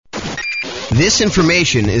This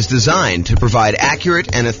information is designed to provide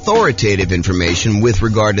accurate and authoritative information with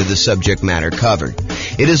regard to the subject matter covered.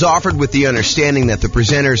 It is offered with the understanding that the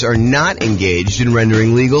presenters are not engaged in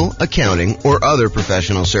rendering legal, accounting, or other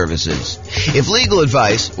professional services. If legal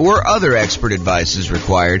advice or other expert advice is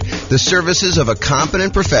required, the services of a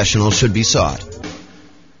competent professional should be sought.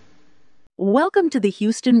 Welcome to the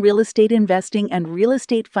Houston Real Estate Investing and Real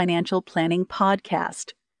Estate Financial Planning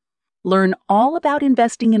Podcast. Learn all about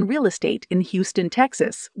investing in real estate in Houston,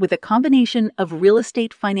 Texas, with a combination of real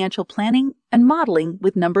estate financial planning and modeling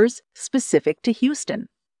with numbers specific to Houston.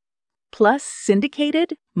 Plus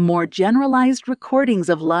syndicated, more generalized recordings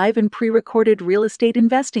of live and pre-recorded real estate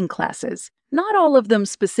investing classes, not all of them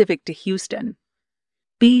specific to Houston.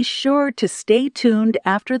 Be sure to stay tuned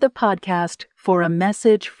after the podcast for a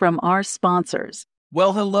message from our sponsors.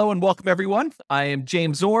 Well, hello and welcome, everyone. I am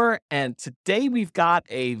James Orr, and today we've got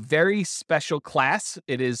a very special class.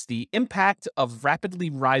 It is the impact of rapidly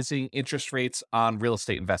rising interest rates on real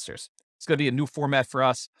estate investors. It's going to be a new format for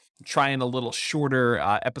us. I'm trying a little shorter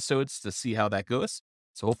episodes to see how that goes.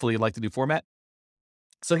 So hopefully you like the new format.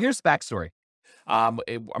 So here's the backstory. I'm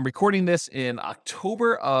recording this in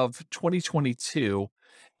October of 2022,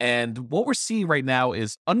 and what we're seeing right now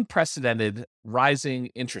is unprecedented rising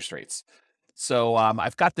interest rates. So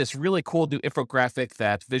I've got this really cool new infographic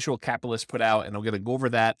that Visual Capitalist put out, and I'm going to go over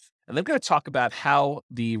that. And then I'm going to talk about how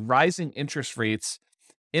the rising interest rates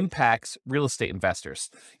impacts real estate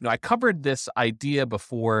investors. You know, I covered this idea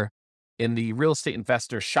before in the real estate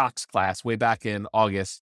investor shocks class way back in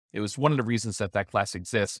August. It was one of the reasons that class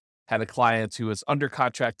exists. Had a client who was under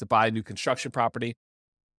contract to buy a new construction property.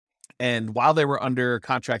 And while they were under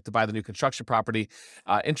contract to buy the new construction property,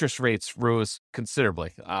 interest rates rose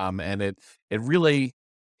considerably. And it really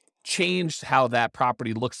changed how that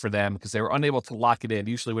property looked for them because they were unable to lock it in.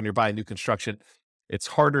 Usually when you're buying new construction, it's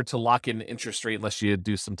harder to lock in interest rate unless you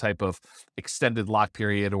do some type of extended lock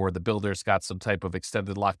period, or the builder's got some type of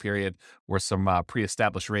extended lock period or some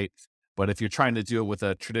pre-established rate. But if you're trying to do it with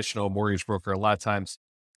a traditional mortgage broker, a lot of times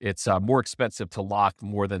it's more expensive to lock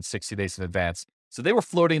more than 60 days in advance. So they were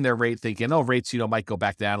floating their rate thinking, oh, rates, might go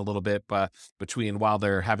back down a little bit between while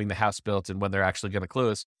they're having the house built and when they're actually going to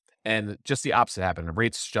close. And just the opposite happened.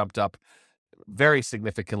 Rates jumped up very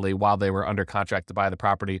significantly while they were under contract to buy the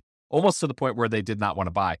property, almost to the point where they did not want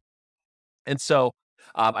to buy. And so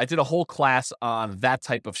I did a whole class on that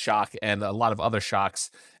type of shock and a lot of other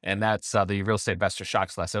shocks. And that's the Real Estate Investor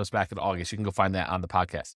Shocks class. That was back in August. You can go find that on the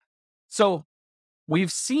podcast. So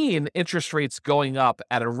we've seen interest rates going up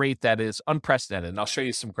at a rate that is unprecedented, and I'll show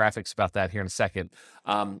you some graphics about that here in a second.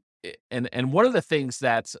 And one of the things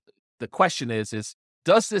that the question is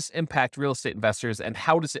does this impact real estate investors, and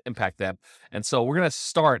how does it impact them? And so we're going to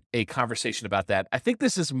start a conversation about that. I think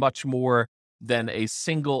this is much more than a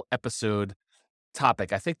single episode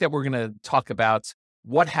topic. I think that we're going to talk about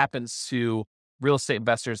what happens to real estate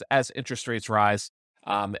investors as interest rates rise,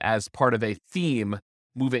 as part of a theme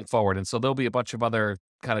moving forward. And so there'll be a bunch of other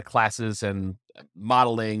kind of classes and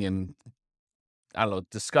modeling and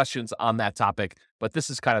discussions on that topic, but this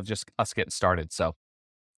is kind of just us getting started. So,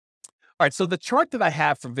 all right. So the chart that I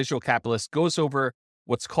have from Visual Capitalist goes over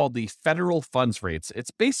what's called the federal funds rates.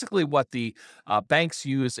 It's basically what the banks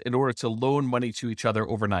use in order to loan money to each other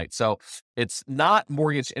overnight. So it's not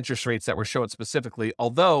mortgage interest rates that we're showing specifically,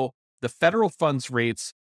 although the federal funds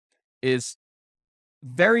rates is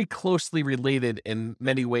very closely related in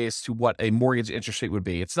many ways to what a mortgage interest rate would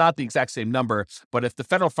be. It's not the exact same number, but if the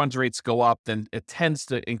federal funds rates go up, then it tends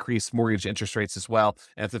to increase mortgage interest rates as well.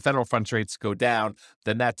 And if the federal funds rates go down,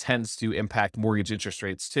 then that tends to impact mortgage interest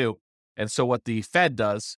rates too. And so what the Fed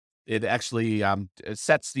does, it actually it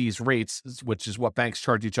sets these rates, which is what banks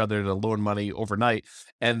charge each other to loan money overnight.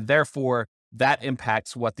 And therefore, that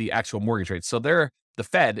impacts what the actual mortgage rates. So the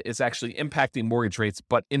Fed is actually impacting mortgage rates,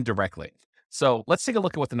 but indirectly. So let's take a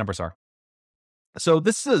look at what the numbers are. So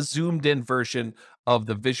this is a zoomed in version of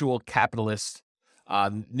the Visual Capitalist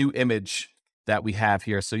new image that we have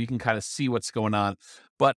here. So you can kind of see what's going on,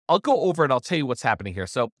 but I'll go over and I'll tell you what's happening here.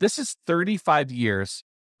 So this is 35 years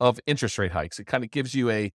of interest rate hikes. It kind of gives you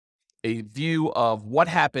a view of what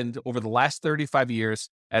happened over the last 35 years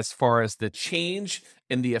as far as the change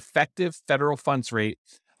in the effective federal funds rate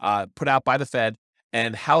put out by the Fed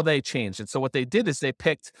and how they changed. And so what they did is they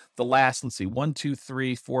picked the last, 1, 2,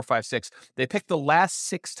 3, 4, 5, 6. They picked the last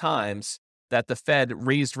 6 times that the Fed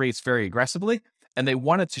raised rates very aggressively. And they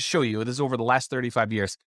wanted to show you, this is over the last 35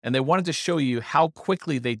 years, and they wanted to show you how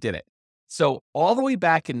quickly they did it. So all the way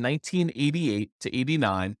back in 1988 to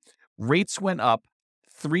 89, rates went up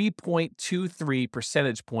 3.23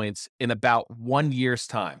 percentage points in about 1 year's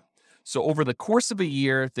time. So over the course of a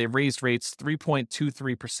year, they raised rates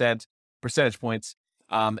 3.23% percentage points.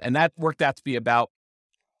 And that worked out to be about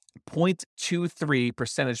 0.23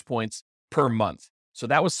 percentage points per month. So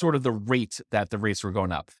that was sort of the rate that the rates were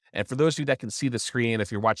going up. And for those of you that can see the screen,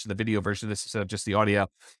 if you're watching the video version of this instead of just the audio,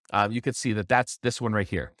 you can see that that's this one right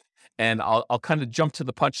here. And I'll kind of jump to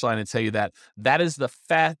the punchline and tell you that that is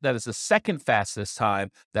the second fastest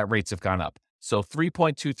time that rates have gone up. So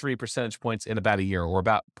 3.23 percentage points in about a year, or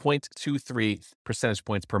about 0.23 percentage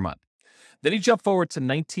points per month. Then you jump forward to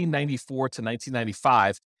 1994 to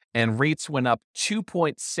 1995, and rates went up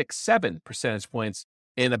 2.67 percentage points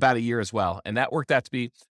in about a year as well. And that worked out to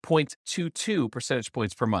be 0.22 percentage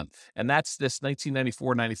points per month. And that's this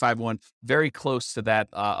 1994-95 one, very close to that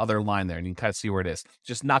other line there. And you can kind of see where it is,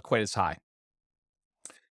 just not quite as high.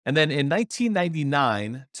 And then in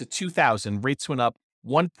 1999 to 2000, rates went up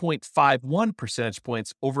 1.51 percentage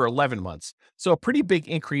points over 11 months. So a pretty big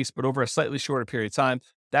increase, but over a slightly shorter period of time.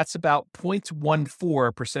 That's about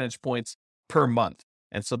 0.14 percentage points per month.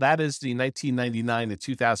 And so that is the 1999 to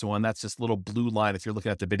 2001. That's this little blue line if you're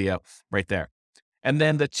looking at the video right there. And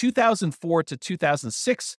then the 2004 to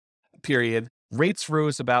 2006 period, rates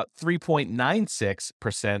rose about 3.96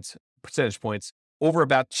 percentage points over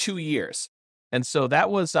about 2 years. And so that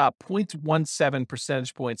was 0.17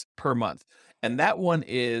 percentage points per month. And that one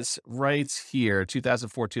is right here,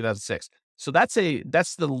 2004, 2006. So that's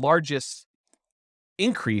the largest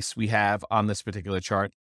increase we have on this particular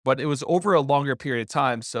chart, but it was over a longer period of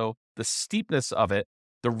time. So the steepness of it,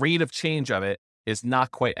 the rate of change of it, is not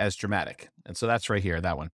quite as dramatic. And so that's right here,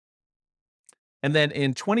 that one. And then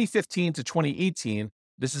in 2015 to 2018,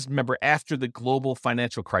 this is, remember, after the global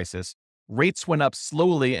financial crisis, rates went up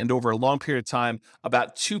slowly and over a long period of time,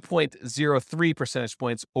 about 2.03 percentage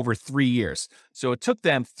points over 3 years. So it took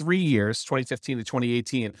them 3 years, 2015 to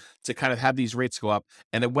 2018, to kind of have these rates go up.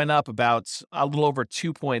 And it went up about a little over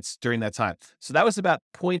 2 points during that time. So that was about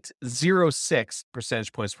 0.06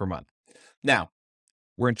 percentage points per month. Now,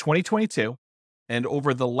 we're in 2022, and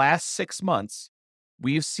over the last 6 months,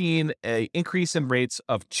 we've seen an increase in rates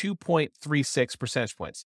of 2.36 percentage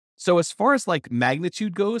points. So as far as like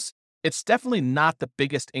magnitude goes, it's definitely not the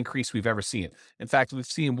biggest increase we've ever seen. In fact, we've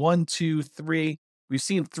seen we've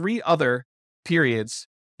seen 3 other periods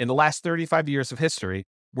in the last 35 years of history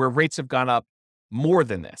where rates have gone up more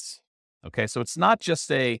than this. Okay, so it's not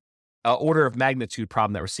just a order of magnitude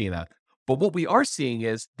problem that we're seeing that. But what we are seeing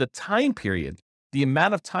is the time period, the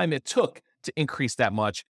amount of time it took to increase that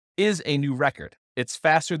much is a new record. It's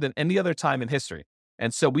faster than any other time in history.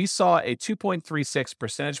 And so we saw a 2.36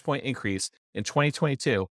 percentage point increase in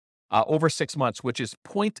 2022 over 6 months, which is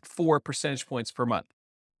 0.4 percentage points per month.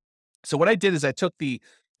 So what I did is I took the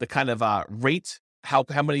kind of rate, how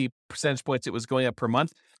many percentage points it was going up per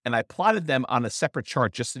month, and I plotted them on a separate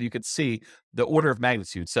chart just so you could see the order of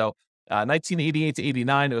magnitude. So 1988 to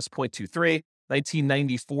 89, it was 0.23.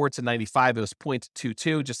 1994 to 95, it was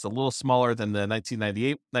 0.22, just a little smaller than the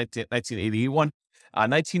 1981 one.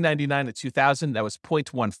 1999 to 2000, that was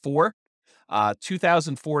 0.14.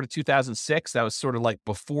 2004 to 2006, that was sort of like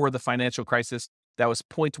before the financial crisis, that was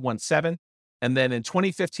 0.17. And then in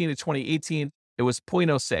 2015 to 2018, it was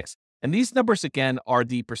 0.06. And these numbers, again, are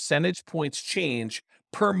the percentage points change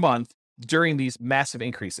per month during these massive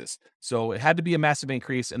increases. So it had to be a massive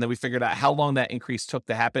increase. And then we figured out how long that increase took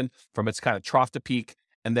to happen from its kind of trough to peak.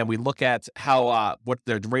 And then we look at how, what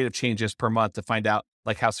the rate of change is per month to find out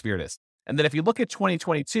like how severe it is. And then if you look at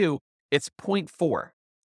 2022, it's 0.4.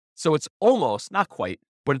 So it's almost, not quite,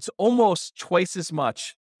 but it's almost twice as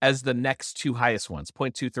much as the next 2 highest ones,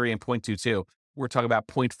 0.23 and 0.22. We're talking about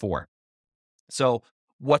 0.4. So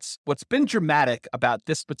what's been dramatic about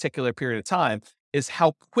this particular period of time is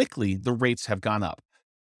how quickly the rates have gone up.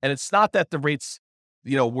 And it's not that the rates,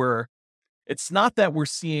 it's not that we're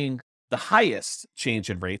seeing the highest change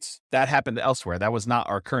in rates. That happened elsewhere. That was not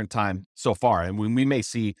our current time so far. And we may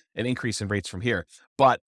see an increase in rates from here,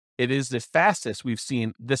 but it is the fastest we've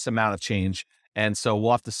seen this amount of change. And so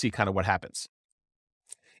we'll have to see kind of what happens.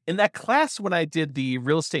 In that class, when I did the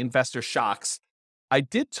real estate investor shocks, I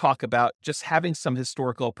did talk about just having some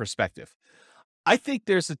historical perspective. I think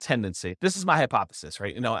there's a tendency, this is my hypothesis,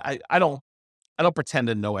 right? I don't pretend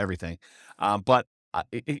to know everything, but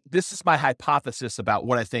this is my hypothesis about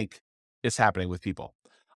what I think is happening with people.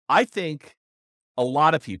 I think a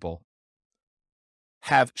lot of people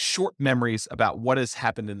have short memories about what has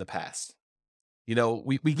happened in the past.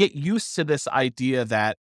 We get used to this idea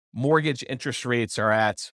that mortgage interest rates are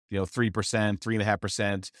at, 3%,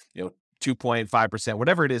 3.5%, 2.5%,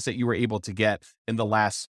 whatever it is that you were able to get in the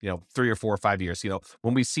last, 3 or 4 or 5 years.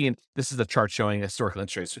 When we see, this is a chart showing historical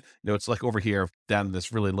interest rates, it's like over here down in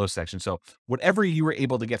this really low section. So whatever you were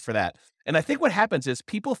able to get for that. And I think what happens is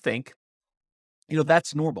people think,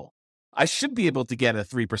 that's normal. I should be able to get a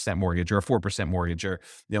 3% mortgage or a 4% mortgage or,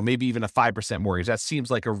 maybe even a 5% mortgage. That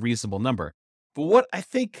seems like a reasonable number. But what I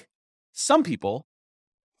think some people,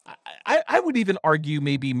 I would even argue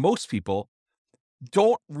maybe most people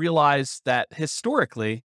don't realize that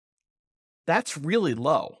historically that's really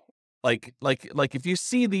low. Like if you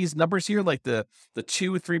see these numbers here, like the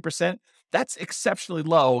 2-3%, that's exceptionally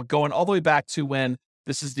low, going all the way back to when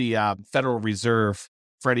this is the Federal Reserve.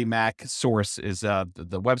 Freddie Mac source is the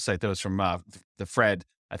website that was from the Fred.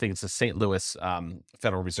 I think it's the St. Louis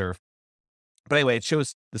Federal Reserve. But anyway, it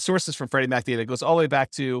shows the sources from Freddie Mac data. It goes all the way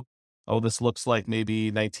back to, this looks like maybe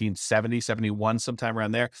 1970, 71, sometime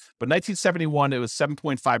around there. But 1971, it was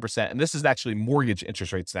 7.5%. And this is actually mortgage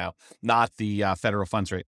interest rates now, not the federal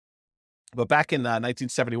funds rate. But back in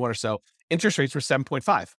 1971 or so, interest rates were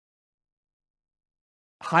 7.5,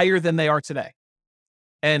 higher than they are today.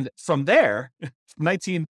 And from there,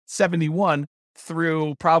 1971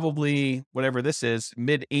 through probably whatever this is,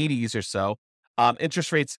 mid 80s or so,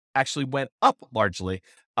 interest rates actually went up largely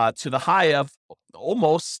to the high of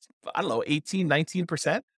almost, 18,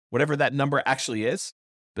 19%, whatever that number actually is.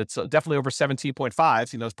 It's definitely over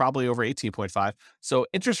 17.5, it's probably over 18.5. So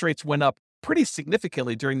interest rates went up pretty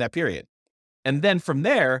significantly during that period. And then from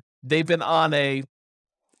there, they've been on a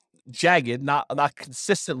jagged, not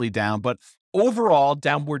consistently down, but overall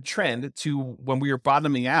downward trend to when we were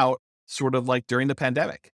bottoming out, sort of like during the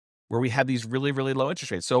pandemic, where we had these really, really low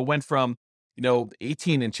interest rates. So it went from,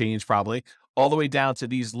 18 and change probably all the way down to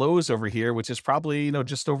these lows over here, which is probably,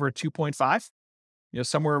 just over 2.5,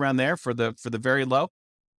 somewhere around there for the very low.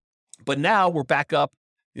 But now we're back up,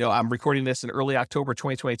 I'm recording this in early October,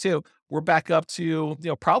 2022. We're back up to,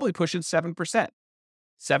 probably pushing 7%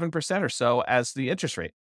 or so as the interest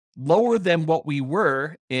rate. Lower than what we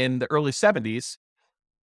were in the early 70s,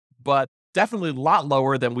 but definitely a lot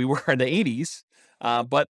lower than we were in the 80s.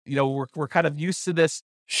 But, we're kind of used to this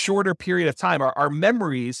shorter period of time. Our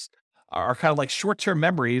memories are kind of like short-term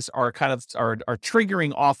memories are kind of are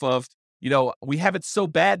triggering off of, we have it so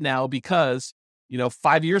bad now because,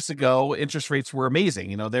 5 years ago, interest rates were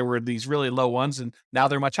amazing. There were these really low ones and now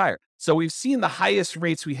they're much higher. So we've seen the highest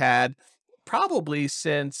rates we had probably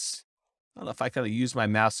since, I don't know if I kind of use my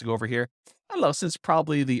mouse to go over here. I don't know, since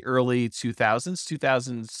probably the early 2000s,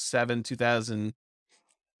 2007, 2000,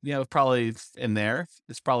 probably in there.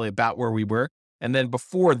 It's probably about where we were. And then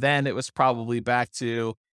before then, it was probably back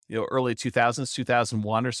to, early 2000s,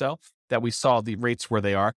 2001 or so that we saw the rates where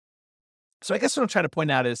they are. So I guess what I'm trying to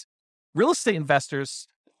point out is real estate investors,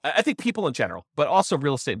 I think people in general, but also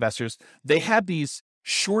real estate investors, they have these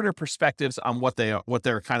shorter perspectives on what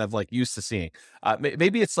they're kind of like used to seeing.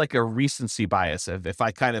 Maybe it's like a recency bias if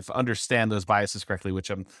I kind of understand those biases correctly, which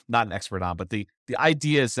I'm not an expert on. But the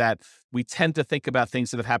idea is that we tend to think about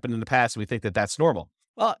things that have happened in the past and we think that that's normal.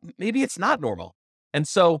 Well, maybe it's not normal. And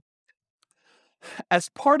so as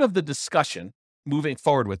part of the discussion moving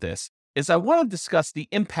forward with this is I want to discuss the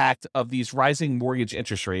impact of these rising mortgage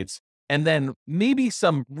interest rates and then maybe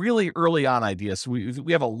some really early on ideas.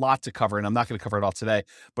 We have a lot to cover, and I'm not going to cover it all today,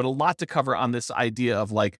 but a lot to cover on this idea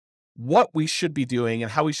of like what we should be doing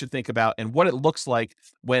and how we should think about and what it looks like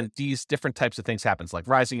when these different types of things happens, like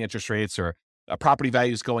rising interest rates or property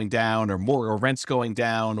values going down or more or rents going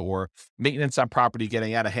down or maintenance on property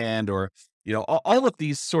getting out of hand or, all of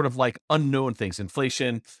these sort of like unknown things,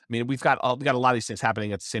 inflation. I mean, we got a lot of these things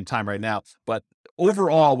happening at the same time right now, but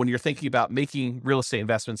overall, when you're thinking about making real estate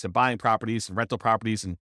investments and buying properties and rental properties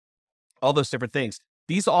and all those different things,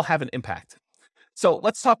 these all have an impact. So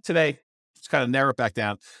let's talk today, just kind of narrow it back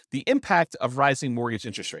down, the impact of rising mortgage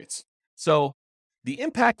interest rates. So the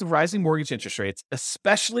impact of rising mortgage interest rates,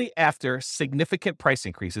 especially after significant price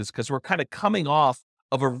increases, because we're kind of coming off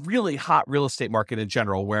of a really hot real estate market in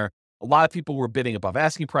general, where a lot of people were bidding above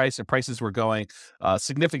asking price and prices were going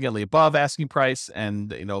significantly above asking price.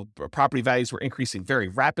 And, property values were increasing very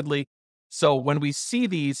rapidly. So when we see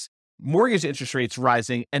these mortgage interest rates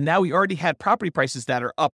rising, and now we already had property prices that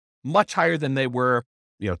are up much higher than they were,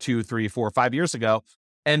 2, 3, 4, 5 years ago.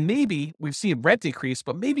 And maybe we've seen rent increase,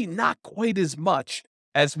 but maybe not quite as much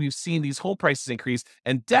as we've seen these home prices increase,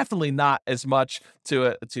 and definitely not as much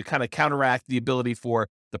to kind of counteract the ability for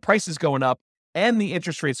the prices going up and the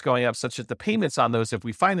interest rates going up, such that the payments on those, if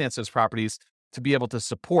we finance those properties, to be able to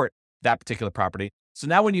support that particular property. So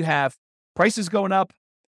now when you have prices going up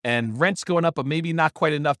and rents going up, but maybe not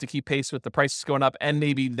quite enough to keep pace with the prices going up, and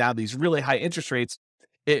maybe now these really high interest rates,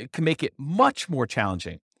 it can make it much more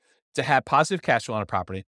challenging to have positive cash flow on a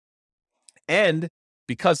property. And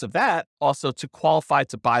because of that, also to qualify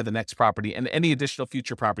to buy the next property and any additional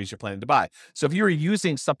future properties you're planning to buy. So if you were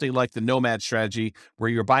using something like the nomad strategy, where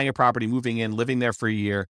you're buying a property, moving in, living there for a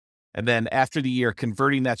year, and then after the year,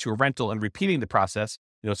 converting that to a rental and repeating the process,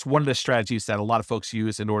 it's one of the strategies that a lot of folks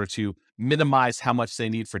use in order to minimize how much they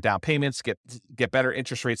need for down payments, get better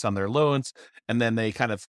interest rates on their loans, and then they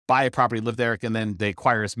kind of buy a property, live there, and then they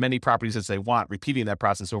acquire as many properties as they want, repeating that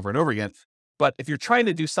process over and over again. But if you're trying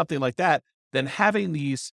to do something like that, then having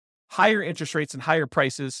these higher interest rates and higher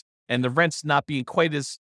prices and the rents not being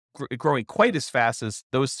growing quite as fast as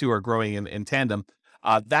those two are growing in tandem,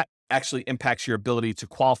 that actually impacts your ability to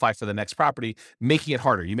qualify for the next property, making it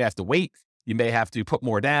harder. You may have to wait. You may have to put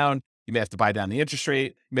more down. You may have to buy down the interest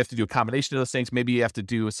rate. You may have to do a combination of those things. Maybe you have to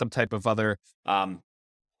do some type of other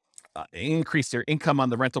increase their income on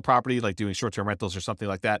the rental property, like doing short-term rentals or something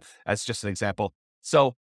like that, as just an example.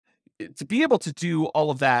 So to be able to do all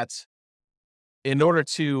of that in order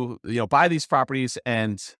to buy these properties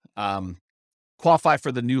and qualify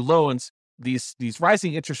for the new loans, these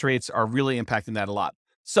rising interest rates are really impacting that a lot.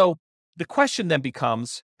 So the question then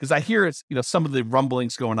becomes, because I hear some of the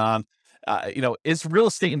rumblings going on, is real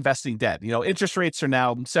estate investing dead? Interest rates are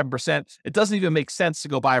now 7%. It doesn't even make sense to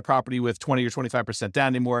go buy a property with 20 or 25% down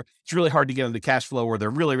anymore. It's really hard to get into cash flow, or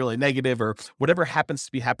they're really, really negative, or whatever happens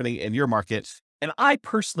to be happening in your market. And I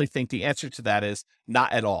personally think the answer to that is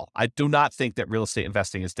not at all. I do not think that real estate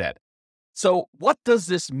investing is dead. So what does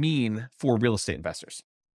this mean for real estate investors?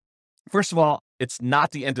 First of all, it's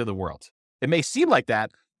not the end of the world. It may seem like that,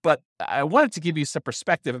 but I wanted to give you some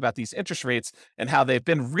perspective about these interest rates and how they've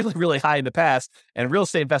been really, really high in the past. And real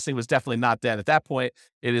estate investing was definitely not dead at that point.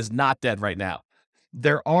 It is not dead right now.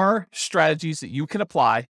 There are strategies that you can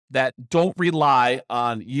apply that don't rely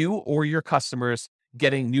on you or your customers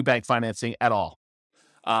getting new bank financing at all.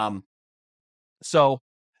 So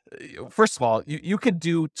first of all, you could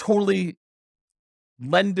do totally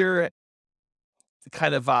lender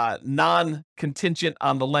kind of non-contingent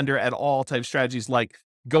on the lender at all type strategies, like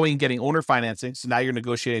going and getting owner financing. So now you're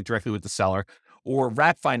negotiating directly with the seller, or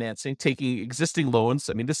wrap financing, taking existing loans.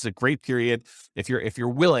 I mean, this is a great period if you're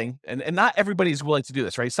willing, and not everybody is willing to do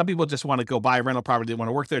this, right? Some people just want to go buy a rental property. They want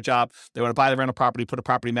to work their job. They want to buy the rental property, put a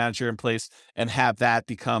property manager in place, and have that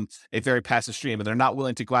become a very passive stream. And they're not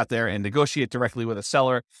willing to go out there and negotiate directly with a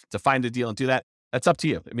seller to find a deal and do that. That's up to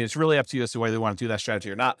you. I mean, it's really up to you as to whether you want to do that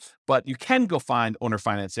strategy or not. But you can go find owner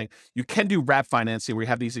financing. You can do wrap financing, where you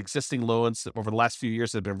have these existing loans that over the last few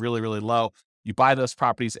years that have been really, really low. You buy those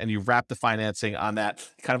properties and you wrap the financing on that,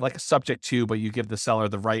 kind of like a subject to, but you give the seller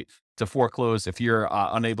the right to foreclose if you're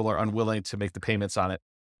unable or unwilling to make the payments on it.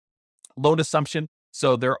 Loan assumption.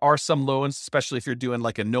 So there are some loans, especially if you're doing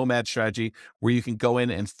like a nomad strategy, where you can go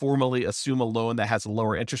in and formally assume a loan that has a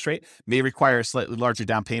lower interest rate, may require a slightly larger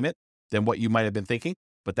down payment than what you might have been thinking.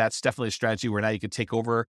 But that's definitely a strategy where now you can take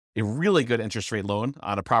over a really good interest rate loan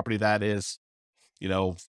on a property that is,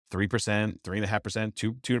 3%,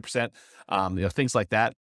 3.5%, 2%, things like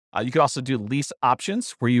that. You could also do lease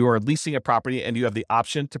options, where you are leasing a property and you have the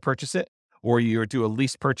option to purchase it, or you do a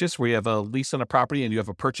lease purchase where you have a lease on a property and you have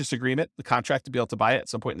a purchase agreement, the contract to be able to buy it at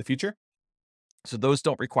some point in the future. So those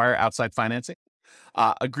don't require outside financing.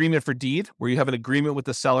 Agreement for deed, where you have an agreement with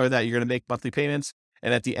the seller that you're going to make monthly payments,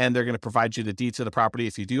 and at the end, they're going to provide you the deed to the property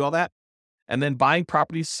if you do all that. And then buying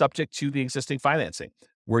properties subject to the existing financing,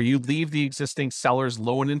 where you leave the existing seller's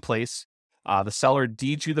loan in place. The seller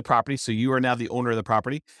deeds you the property, so you are now the owner of the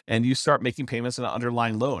property, and you start making payments on an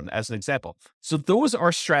underlying loan, as an example. So those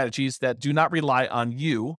are strategies that do not rely on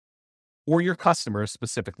you or your customers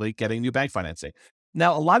specifically getting new bank financing.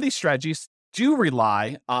 Now, a lot of these strategies do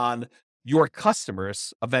rely on your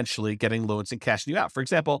customers eventually getting loans and cashing you out. For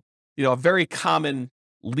example, a very common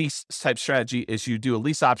lease type strategy is you do a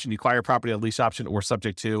lease option, you acquire property on a lease option or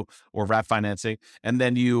subject to, or wrap financing, and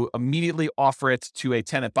then you immediately offer it to a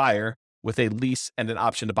tenant buyer with a lease and an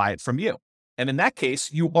option to buy it from you. And in that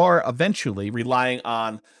case, you are eventually relying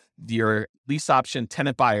on your lease option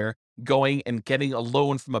tenant buyer going and getting a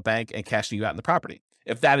loan from a bank and cashing you out in the property,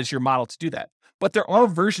 if that is your model to do that. But there are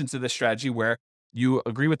versions of this strategy where you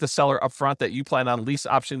agree with the seller upfront that you plan on lease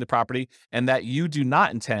optioning the property and that you do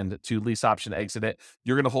not intend to lease option exit it.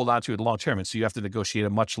 You're going to hold on to it long term. And so you have to negotiate a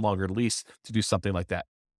much longer lease to do something like that.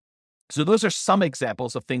 So those are some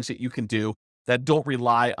examples of things that you can do that don't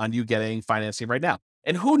rely on you getting financing right now.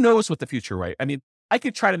 And who knows what the future, right? I mean, I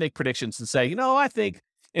could try to make predictions and say, I think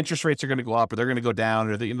interest rates are going to go up, or they're going to go down,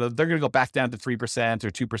 or they're going to go back down to 3%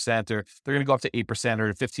 or 2%, or they're going to go up to 8%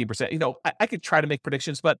 or 15%. I could try to make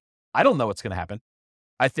predictions, but I don't know what's going to happen.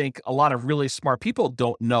 I think a lot of really smart people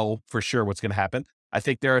don't know for sure what's going to happen. I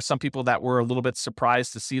think there are some people that were a little bit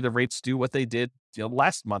surprised to see the rates do what they did,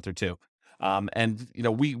 last month or two.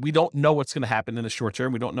 We don't know what's going to happen in the short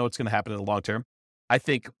term. We don't know what's going to happen in the long term. I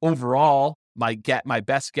think overall, my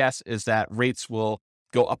best guess is that rates will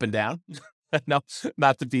go up and down. No,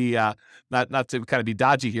 not to be not to kind of be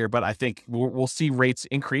dodgy here, but I think we'll see rates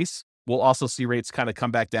increase. We'll also see rates kind of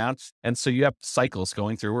come back down, and so you have cycles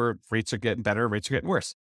going through where rates are getting better, rates are getting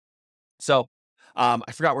worse. So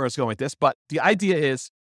I forgot where I was going with this, but the idea is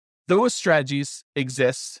those strategies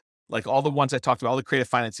exist, like all the ones I talked about, all the creative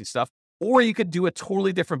financing stuff. Or you could do a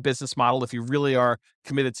totally different business model if you really are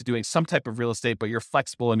committed to doing some type of real estate, but you're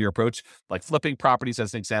flexible in your approach, like flipping properties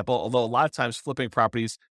as an example. Although a lot of times flipping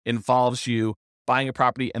properties involves you buying a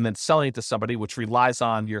property and then selling it to somebody, which relies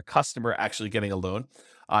on your customer actually getting a loan.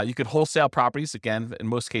 You could wholesale properties. Again, in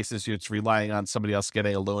most cases, it's relying on somebody else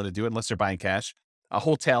getting a loan to do it unless they're buying cash.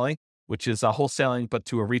 Wholetailing, which is wholesaling, but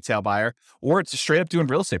to a retail buyer, or it's straight up doing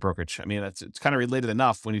real estate brokerage. I mean, it's kind of related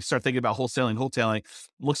enough. When you start thinking about wholetailing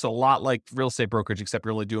looks a lot like real estate brokerage, except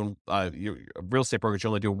you're only doing real estate brokerage.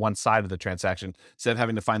 You're only doing one side of the transaction. Instead of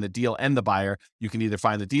having to find the deal and the buyer, you can either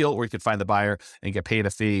find the deal or you could find the buyer and get paid a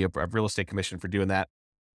fee, a real estate commission for doing that.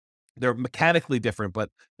 They're mechanically different,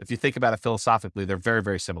 but if you think about it philosophically, they're very,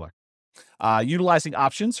 very similar. Utilizing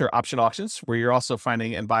options or option auctions, where you're also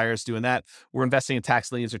finding and buyers doing that. We're investing in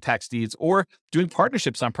tax liens or tax deeds, or doing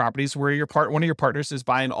partnerships on properties where one of your partners is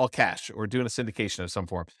buying all cash or doing a syndication of some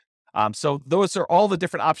form. So those are all the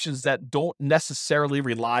different options that don't necessarily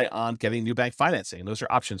rely on getting new bank financing. Those are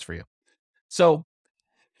options for you. So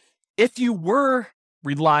if you were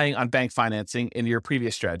relying on bank financing in your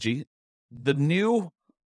previous strategy, the new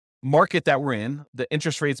market that we're in, the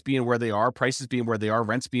interest rates being where they are, prices being where they are,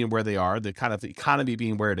 rents being where they are, the kind of the economy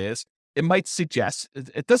being where it is, it might suggest,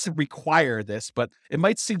 it doesn't require this, but it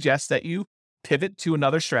might suggest that you pivot to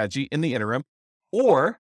another strategy in the interim,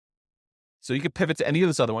 or so you could pivot to any of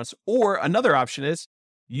those other ones, or another option is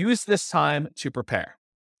use this time to prepare.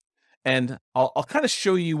 And I'll kind of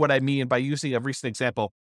show you what I mean by using a recent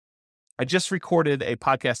example. I just recorded a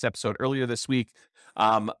podcast episode earlier this week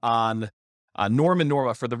on Norm and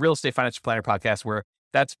Norma for the Real Estate Financial Planner podcast, where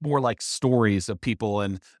that's more like stories of people.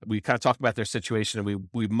 And we kind of talk about their situation and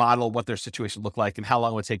we model what their situation looked like and how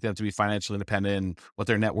long it would take them to be financially independent and what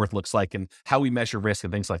their net worth looks like and how we measure risk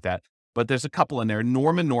and things like that. But there's a couple in there,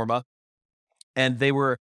 Norm and Norma, and they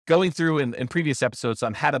were going through in previous episodes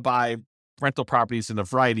on how to buy rental properties in a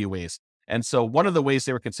variety of ways. And so one of the ways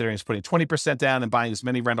they were considering is putting 20% down and buying as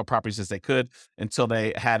many rental properties as they could until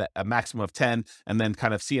they had a maximum of 10, and then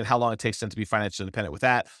kind of seeing how long it takes them to be financially independent with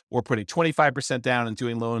that, or putting 25% down and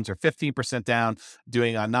doing loans, or 15% down,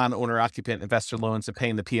 doing non-owner occupant investor loans and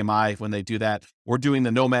paying the PMI when they do that, or doing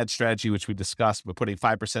the nomad strategy, which we discussed, but putting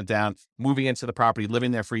 5% down, moving into the property,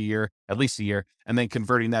 living there for a year, at least a year, and then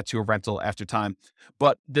converting that to a rental after time.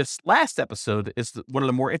 But this last episode is one of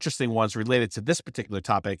the more interesting ones related to this particular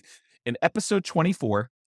topic. In episode 24,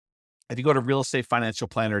 if you go to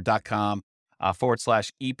realestatefinancialplanner.com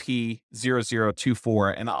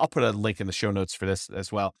 /EP0024, and I'll put a link in the show notes for this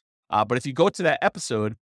as well. But if you go to that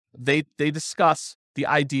episode, they discuss the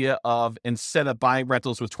idea of, instead of buying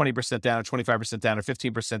rentals with 20% down or 25% down or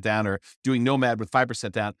 15% down or doing nomad with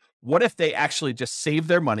 5% down, what if they actually just save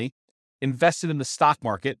their money, invested in the stock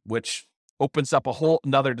market, which opens up a whole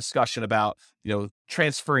another discussion about,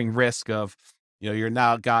 transferring risk of, you're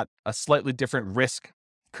now got a slightly different risk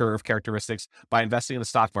curve characteristics by investing in the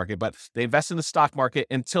stock market, but they invest in the stock market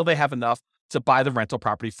until they have enough to buy the rental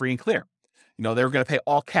property free and clear. They're going to pay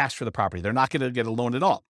all cash for the property. They're not going to get a loan at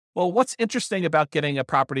all. Well, what's interesting about buying a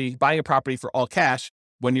property for all cash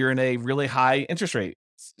when you're in a really high interest rate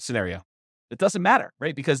scenario? It doesn't matter,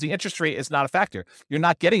 right? Because the interest rate is not a factor. You're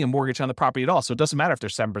not getting a mortgage on the property at all. So it doesn't matter if they're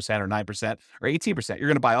 7% or 9% or 18%. You're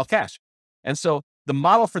going to buy all cash. And so the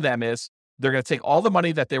model for them is, they're going to take all the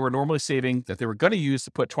money that they were normally saving, that they were going to use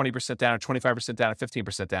to put 20% down or 25% down or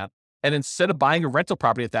 15% down. And instead of buying a rental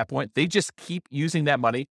property at that point, they just keep using that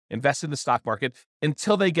money, invest in the stock market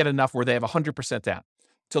until they get enough where they have 100% down,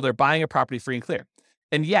 until they're buying a property free and clear.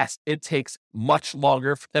 And yes, it takes much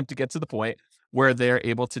longer for them to get to the point where they're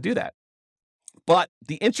able to do that. But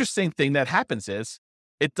the interesting thing that happens is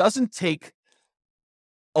it doesn't take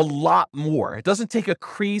a lot more. It doesn't take a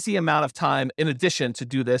crazy amount of time in addition to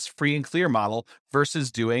do this free and clear model versus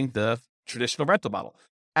doing the traditional rental model.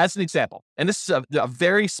 As an example, and this is a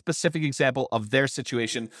very specific example of their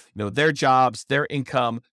situation, their jobs, their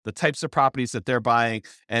income, the types of properties that they're buying.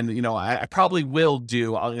 And, I probably will I'm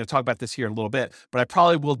going to talk about this here in a little bit, but I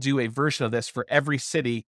probably will do a version of this for every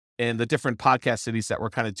city in the different podcast cities that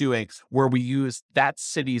we're kind of doing, where we use that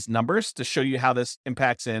city's numbers to show you how this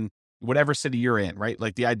impacts in whatever city you're in, right?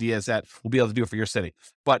 Like the idea is that we'll be able to do it for your city,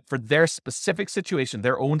 but for their specific situation,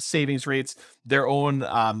 their own savings rates, their own,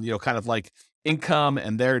 kind of like income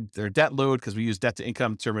and their debt load, because we use debt to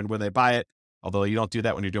income to determine when they buy it. Although you don't do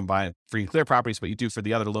that when you're doing buying free and clear properties, but you do for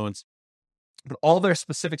the other loans. But all their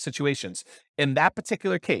specific situations. In that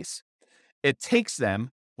particular case, it takes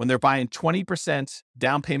them, when they're buying 20%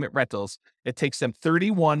 down payment rentals, it takes them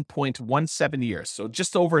 31.17 years. So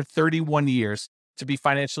just over 31 years to be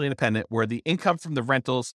financially independent, where the income from the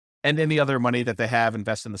rentals and any other money that they have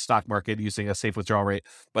invest in the stock market using a safe withdrawal rate,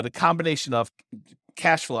 but a combination of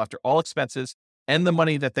cash flow after all expenses and the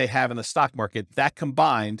money that they have in the stock market, that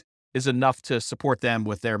combined is enough to support them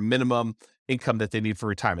with their minimum income that they need for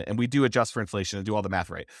retirement. And we do adjust for inflation and do all the math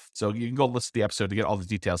right. So you can go listen to the episode to get all the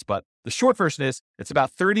details. But the short version is it's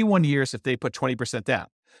about 31 years if they put 20% down.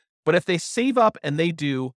 But if they save up and they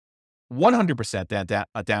do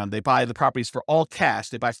 100% down, they buy the properties for all cash,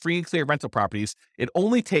 they buy free and clear rental properties, it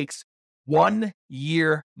only takes 1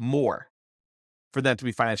 year more for them to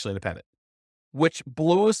be financially independent, which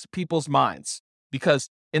blows people's minds, because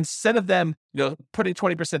instead of them, putting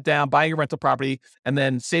 20% down, buying a rental property, and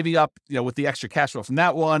then saving up, with the extra cash flow from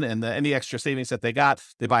that one and any extra savings that they got,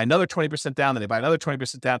 they buy another 20% down, then they buy another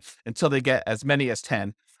 20% down until they get as many as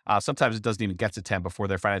 10. Sometimes it doesn't even get to 10 before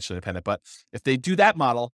they're financially independent. But if they do that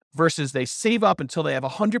model versus they save up until they have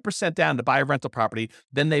 100% down to buy a rental property,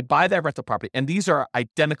 then they buy that rental property. And these are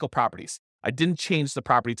identical properties. I didn't change the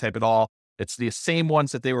property type at all. It's the same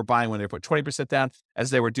ones that they were buying when they put 20% down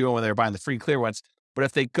as they were doing when they were buying the free and clear ones. But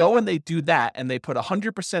if they go and they do that and they put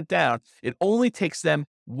 100% down, it only takes them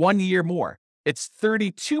 1 year more. It's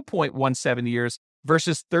 32.17 years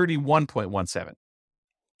versus 31.17,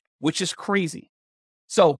 which is crazy.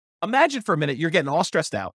 So imagine for a minute, you're getting all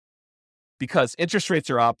stressed out because interest rates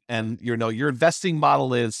are up and your investing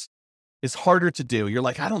model is harder to do. You're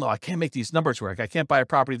like, I don't know, I can't make these numbers work. I can't buy a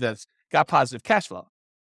property that's got positive cash flow.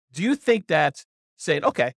 Do you think that saying,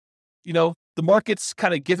 okay, the market's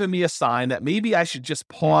kind of giving me a sign that maybe I should just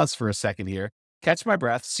pause for a second here, catch my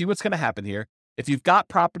breath, see what's going to happen here. If you've got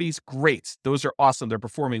properties, great. Those are awesome. They're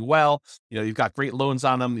performing well. You've got great loans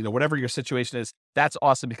on them. Whatever your situation is, that's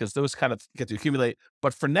awesome because those kind of get to accumulate.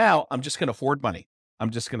 But for now, I'm just going to hoard money. I'm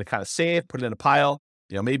just going to kind of save, put it in a pile,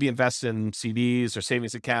 maybe invest in CDs or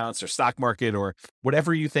savings accounts or stock market or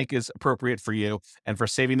whatever you think is appropriate for you and for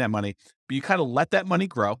saving that money. But you kind of let that money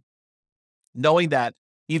grow, knowing that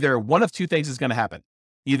either one of two things is going to happen.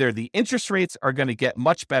 Either the interest rates are going to get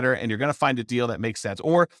much better and you're going to find a deal that makes sense,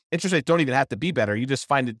 or interest rates don't even have to be better. You just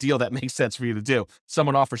find a deal that makes sense for you to do.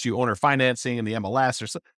 Someone offers you owner financing in the MLS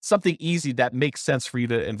or something easy that makes sense for you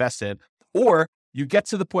to invest in. Or you get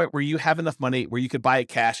to the point where you have enough money where you could buy it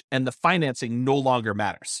cash and the financing no longer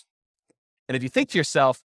matters. And if you think to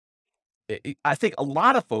yourself, I think a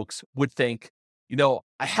lot of folks would think,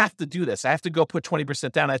 I have to do this. I have to go put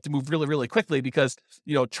 20% down. I have to move really, really quickly because,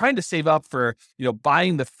 trying to save up for,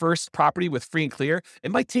 buying the first property with free and clear,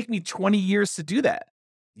 it might take me 20 years to do that.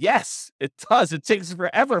 Yes, it does. It takes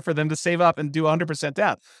forever for them to save up and do 100%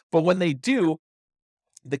 down. But when they do,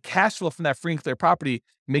 the cash flow from that free and clear property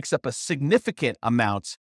makes up a significant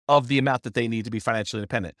amount of the amount that they need to be financially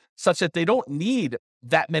independent, such that they don't need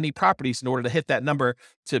that many properties in order to hit that number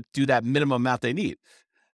to do that minimum amount they need.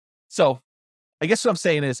 So I guess what I'm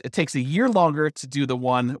saying is it takes a year longer to do the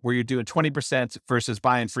one where you're doing 20% versus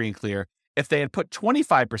buying free and clear. If they had put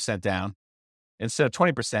 25% down instead of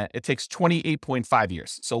 20%, it takes 28.5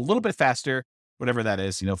 years. So a little bit faster, whatever that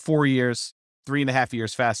is, 4 years, 3.5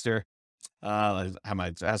 years faster. How's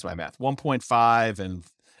my math? 1.5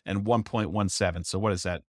 and 1.17. So what is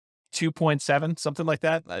that? 2.7, something like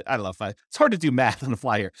that. I don't know. It's hard to do math on the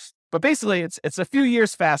fly here. But basically, it's a few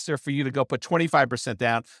years faster for you to go put 25%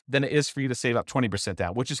 down than it is for you to save up 20%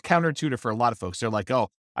 down, which is counterintuitive for a lot of folks. They're like, oh,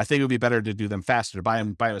 I think it would be better to do them faster, to buy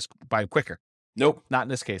them quicker. Nope, not in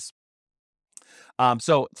this case.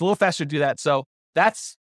 So it's a little faster to do that. So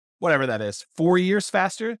that's whatever that is, 4 years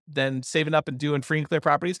faster than saving up and doing free and clear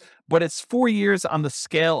properties, but it's 4 years on the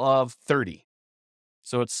scale of 30.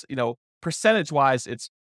 So it's, percentage-wise, it's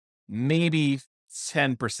maybe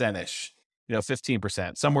 10%-ish.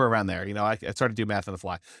 15%, somewhere around there. It's hard to do math on the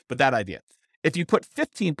fly, but that idea. If you put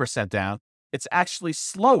 15% down, it's actually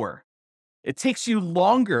slower. It takes you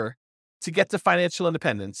longer to get to financial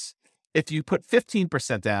independence if you put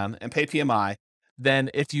 15% down and pay PMI than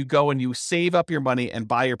if you go and you save up your money and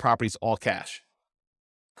buy your properties all cash.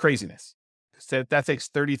 Craziness. So that takes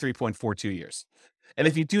 33.42 years. And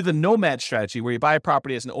if you do the nomad strategy where you buy a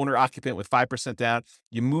property as an owner occupant with 5% down,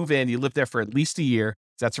 you move in, you live there for at least a year,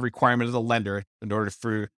 That's a requirement of the lender in order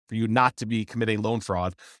for you not to be committing loan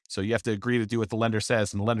fraud. So you have to agree to do what the lender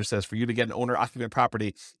says. And the lender says for you to get an owner occupant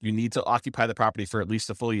property, you need to occupy the property for at least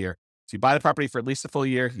a full year. So you buy the property for at least a full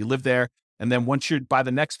year, you live there. And then once you buy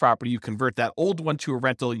the next property, you convert that old one to a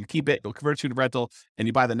rental, you keep it, you'll convert it to a rental, and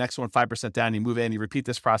you buy the next one 5% down, you move in, you repeat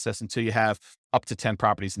this process until you have up to 10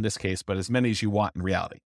 properties in this case, but as many as you want in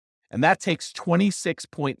reality. And that takes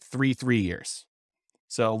 26.33 years.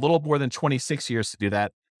 So a little more than 26 years to do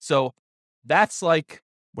that. So that's like,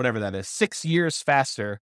 whatever that is, 6 years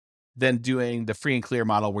faster than doing the free and clear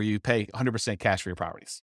model where you pay 100% cash for your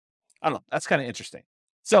properties. I don't know. That's kind of interesting.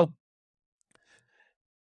 So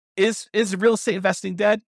is real estate investing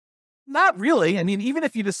dead? Not really. I mean, even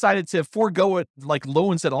if you decided to forego it, like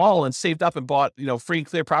loans at all, and saved up and bought, free and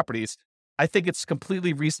clear properties, I think it's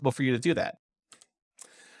completely reasonable for you to do that.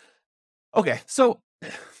 Okay. So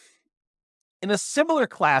in a similar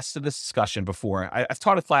class to this discussion before, I've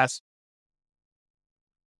taught a class.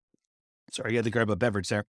 Sorry, I had to grab a beverage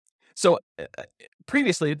there. So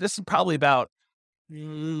previously, this is probably about,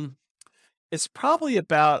 it's probably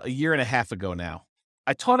about a year and a half ago now.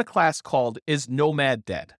 I taught a class called "Is Nomad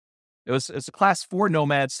Dead?" It's a class for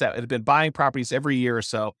nomads that had been buying properties every year or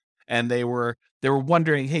so, and they were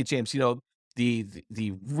wondering, hey James, the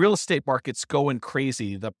real estate market's going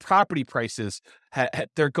crazy. The property prices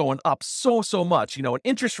they're going up so much, and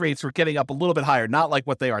interest rates were getting up a little bit higher, not like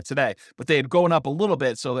what they are today, but they had gone up a little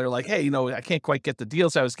bit. So they're like, hey, I can't quite get the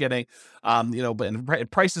deals I was getting,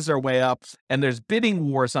 but prices are way up, and there's bidding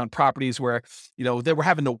wars on properties where, they were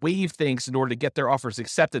having to waive things in order to get their offers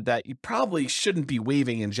accepted that you probably shouldn't be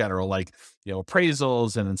waiving in general, like,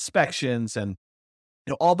 appraisals and inspections and,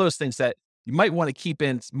 all those things that you might want to keep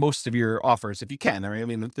in most of your offers if you can. I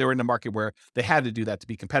mean, they were in a market where they had to do that to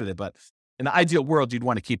be competitive, but in the ideal world, you'd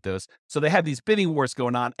want to keep those. So they had these bidding wars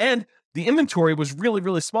going on, and the inventory was really,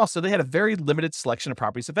 really small. So they had a very limited selection of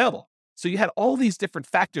properties available. So you had all these different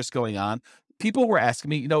factors going on. People were asking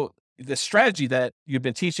me, the strategy that you've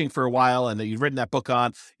been teaching for a while and that you've written that book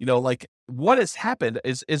on, like what has happened?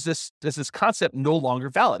 Is this concept no longer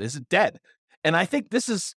valid? Is it dead? And I think this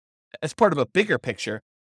is, as part of a bigger picture,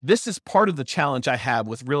 this is part of the challenge I have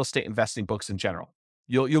with real estate investing books in general.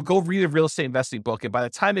 You'll go read a real estate investing book, and by the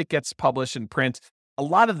time it gets published in print, a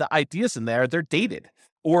lot of the ideas in there, they're dated,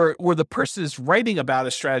 or the person is writing about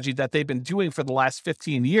a strategy that they've been doing for the last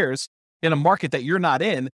 15 years in a market that you're not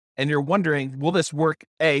in, and you're wondering, will this work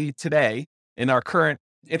today in our current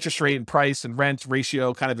interest rate and price and rent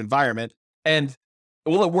ratio kind of environment, and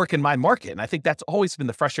will it work in my market? And I think that's always been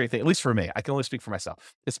the frustrating thing, at least for me. I can only speak for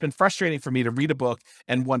myself. It's been frustrating for me to read a book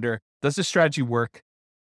and wonder, does this strategy work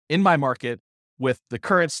in my market with the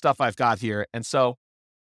current stuff I've got here? And so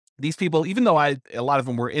these people, even though a lot of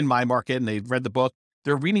them were in my market and they read the book,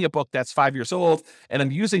 they're reading a book that's 5 years old, and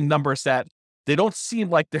I'm using numbers that they don't seem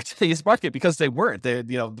like they're today's market because they weren't.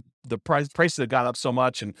 The prices had gone up so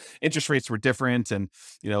much, and interest rates were different, and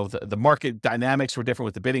the market dynamics were different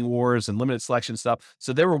with the bidding wars and limited selection stuff.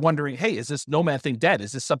 So they were wondering, hey, is this nomad thing dead?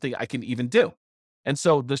 Is this something I can even do? And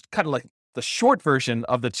so there's kind of like the short version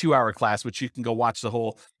of the 2-hour class, which you can go watch the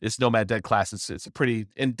whole "Is Nomad Dead?" class. It's a pretty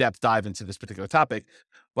in-depth dive into this particular topic.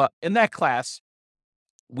 But in that class,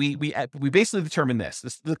 we basically determined this.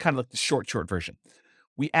 This is kind of like the short version.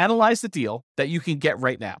 We analyze the deal that you can get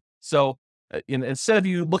right now. So instead of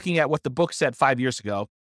you looking at what the book said 5 years ago,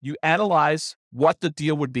 you analyze what the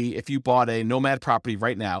deal would be if you bought a nomad property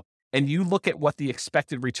right now, and you look at what the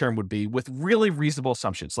expected return would be with really reasonable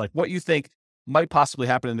assumptions, like what you think might possibly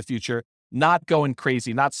happen in the future, not going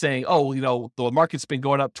crazy, not saying, oh, the market's been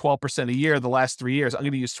going up 12% a year the last 3 years, I'm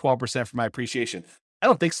going to use 12% for my appreciation. I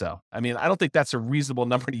don't think so. I mean, I don't think that's a reasonable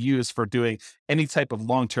number to use for doing any type of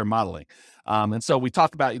long-term modeling. And so we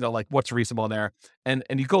talked about, like what's reasonable in there, and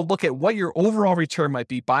you go look at what your overall return might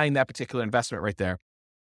be buying that particular investment right there.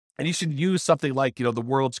 And you should use something like, the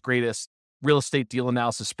world's greatest real estate deal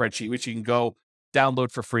analysis spreadsheet, which you can go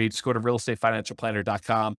download for free. Just go to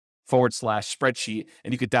realestatefinancialplanner.com/spreadsheet,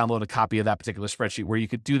 and you could download a copy of that particular spreadsheet where you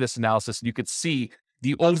could do this analysis, and you could see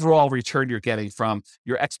the overall return you're getting from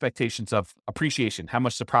your expectations of appreciation, how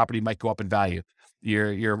much the property might go up in value,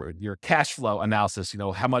 your cash flow analysis,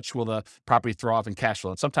 how much will the property throw off in cash flow?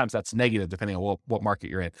 And sometimes that's negative depending on what market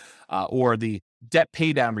you're in, or the debt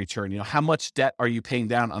pay down return. How much debt are you paying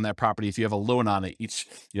down on that property if you have a loan on it each,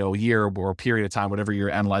 year or period of time, whatever you're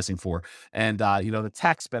analyzing for. And, the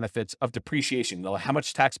tax benefits of depreciation, how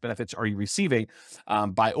much tax benefits are you receiving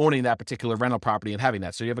by owning that particular rental property and having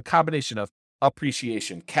that? So you have a combination of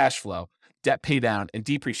appreciation, cash flow, debt pay down, and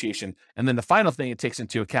depreciation. And then the final thing it takes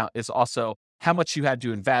into account is also how much you had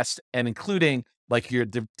to invest, and including like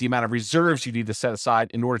the amount of reserves you need to set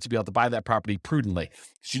aside in order to be able to buy that property prudently.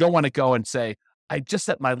 Because you don't want to go and say, I just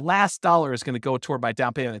set my last dollar is going to go toward my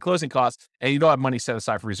down payment and closing costs, and you don't have money set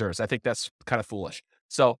aside for reserves. I think that's kind of foolish.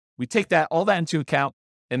 So we take all that into account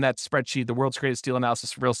in that spreadsheet, the world's greatest deal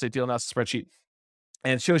analysis, real estate deal analysis spreadsheet,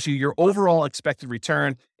 and it shows you your overall expected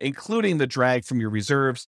return, including the drag from your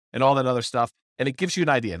reserves and all that other stuff. And it gives you an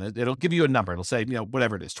idea, and it'll give you a number. It'll say,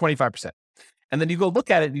 whatever it is, 25%. And then you go look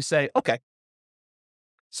at it and you say, okay,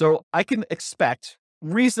 so I can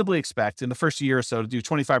reasonably expect in the first year or so to do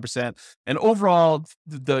 25%. And overall,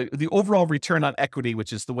 the overall return on equity,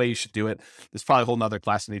 which is the way you should do it, there's probably a whole nother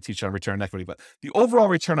class that they teach on return on equity, but the overall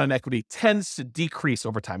return on equity tends to decrease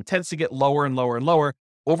over time. It tends to get lower and lower and lower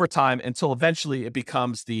over time until eventually it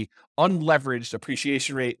becomes the unleveraged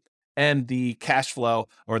appreciation rate and the cash flow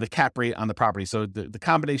or the cap rate on the property. So the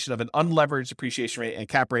combination of an unleveraged appreciation rate and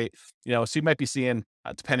cap rate, so you might be seeing,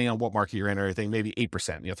 depending on what market you're in or everything, maybe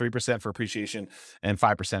 8%, 3% for appreciation and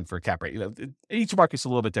 5% for cap rate. Each market's a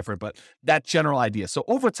little bit different, but that general idea. So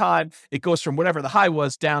over time, it goes from whatever the high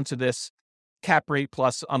was down to this cap rate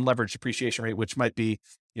plus unleveraged appreciation rate, which might be,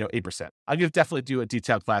 8%. I'm going to definitely do a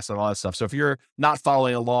detailed class on all that stuff. So if you're not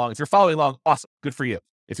following along, if you're following along, awesome, good for you.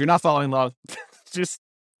 If you're not following along, just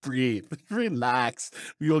breathe, relax.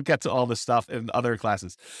 We will get to all this stuff in other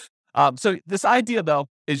classes. So this idea though,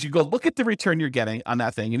 is you go look at the return you're getting on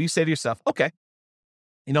that thing and you say to yourself, okay,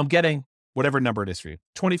 I'm getting whatever number it is for you,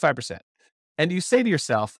 25%. And you say to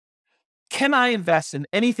yourself, can I invest in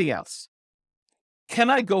anything else? Can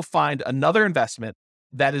I go find another investment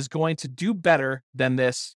that is going to do better than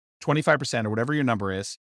this 25% or whatever your number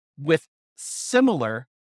is with similar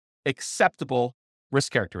acceptable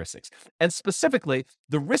risk characteristics? And specifically,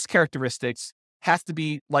 the risk characteristics have to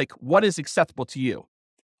be like what is acceptable to you.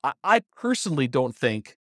 I personally don't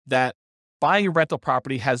think that buying a rental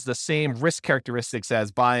property has the same risk characteristics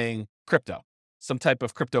as buying crypto, some type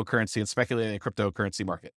of cryptocurrency and speculating in a cryptocurrency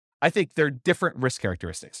market. I think they're different risk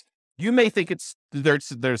characteristics. You may think they're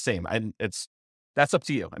the same, and that's up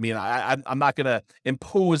to you. I mean, I'm not going to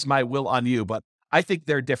impose my will on you, but I think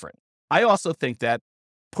they're different. I also think that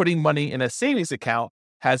putting money in a savings account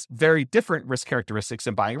has very different risk characteristics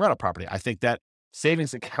than buying a rental property. I think that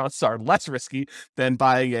savings accounts are less risky than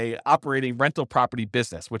buying a operating rental property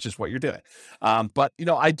business, which is what you're doing. But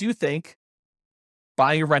I do think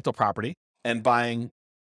buying a rental property and buying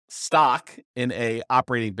stock in a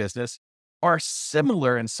operating business are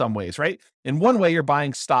similar in some ways, right? In one way, you're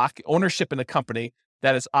buying stock, ownership in a company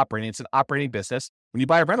that is operating. It's an operating business. When you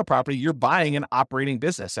buy a rental property, you're buying an operating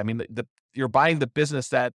business. I mean, you're buying the business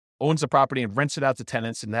that owns the property and rents it out to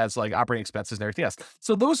tenants and has like operating expenses and everything else.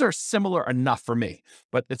 So those are similar enough for me,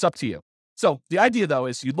 but it's up to you. So the idea though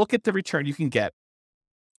is you look at the return you can get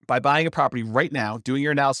by buying a property right now, doing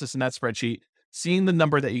your analysis in that spreadsheet, seeing the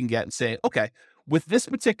number that you can get and saying, okay, with this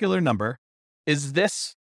particular number, is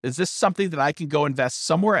this something that I can go invest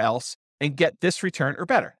somewhere else and get this return or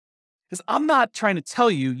better? Because I'm not trying to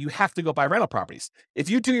tell you, you have to go buy rental properties. If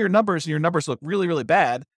you do your numbers and your numbers look really, really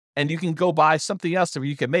bad, and you can go buy something else where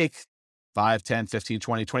you can make 5, 10, 15,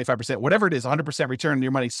 20, 25%, whatever it is, 100% return on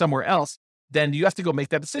your money somewhere else, then you have to go make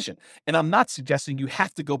that decision. And I'm not suggesting you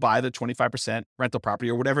have to go buy the 25% rental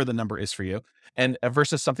property or whatever the number is for you and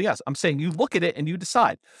versus something else. I'm saying you look at it and you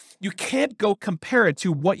decide. You can't go compare it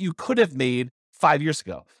to what you could have made 5 years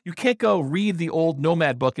ago. You can't go read the old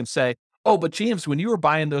Nomad book and say, oh, but James, when you were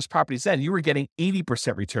buying those properties then, you were getting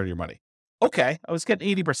 80% return on your money. Okay, I was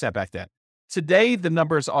getting 80% back then. Today, the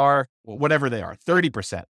numbers are whatever they are,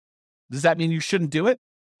 30%. Does that mean you shouldn't do it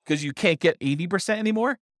because you can't get 80%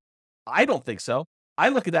 anymore? I don't think so. I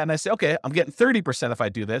look at that and I say, okay, I'm getting 30% if I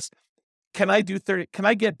do this. Can I do 30? Can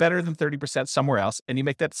I get better than 30% somewhere else? And you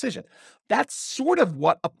make that decision. That's sort of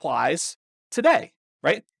what applies today,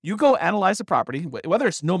 right? You go analyze a property, whether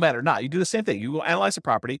it's Nomad or not, you do the same thing. You go analyze a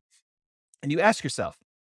property and you ask yourself,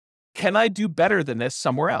 can I do better than this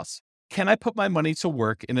somewhere else? Can I put my money to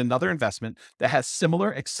work in another investment that has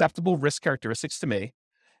similar acceptable risk characteristics to me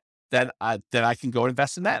that I can go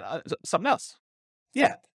invest in that, something else?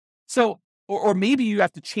 Yeah. So, or maybe you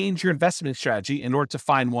have to change your investment strategy in order to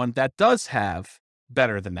find one that does have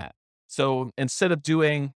better than that. So instead of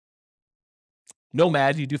doing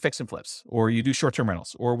Nomad, you do fix and flips, or you do short-term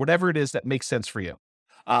rentals, or whatever it is that makes sense for you.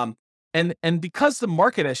 And because the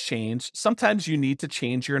market has changed, sometimes you need to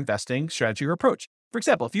change your investing strategy or approach. For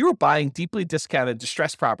example, if you were buying deeply discounted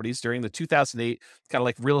distressed properties during the 2008 kind of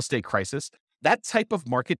like real estate crisis, that type of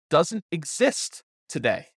market doesn't exist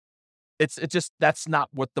today. That's not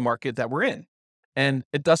what the market that we're in. And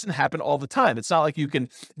it doesn't happen all the time. It's not like if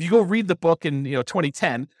you go read the book in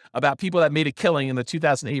 2010 about people that made a killing in the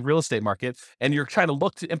 2008 real estate market, and you're trying to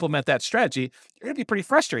look to implement that strategy, you're going to be pretty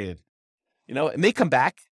frustrated. It may come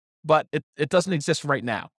back, but it doesn't exist right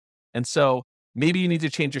now. And so maybe you need to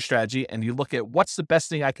change your strategy and you look at what's the best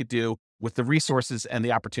thing I could do with the resources and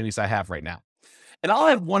the opportunities I have right now. And I'll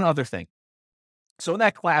add one other thing. So in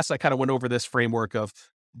that class, I kind of went over this framework of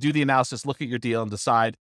do the analysis, look at your deal and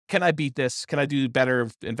decide, can I beat this? Can I do better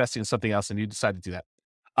investing in something else? And you decide to do that.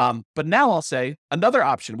 But now I'll say another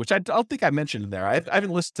option, which I don't think I mentioned in there. I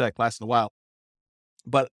haven't listened to that class in a while,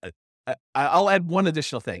 but I'll add one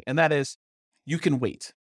additional thing, and that is you can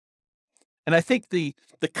wait. And I think the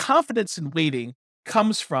confidence in waiting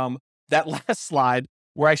comes from that last slide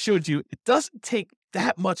where I showed you it doesn't take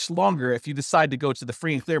that much longer if you decide to go to the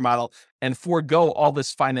free and clear model and forego all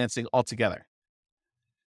this financing altogether.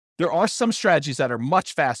 There are some strategies that are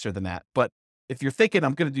much faster than that, but if you're thinking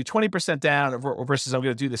I'm going to do 20% down versus I'm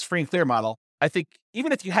going to do this free and clear model, I think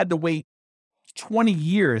even if you had to wait 20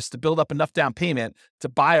 years to build up enough down payment to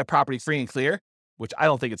buy a property free and clear, which I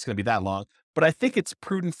don't think it's going to be that long, but I think it's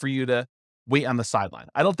prudent for you to wait on the sideline.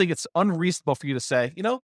 I don't think it's unreasonable for you to say,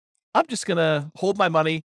 I'm just going to hold my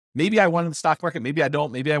money. Maybe I want it in the stock market. Maybe I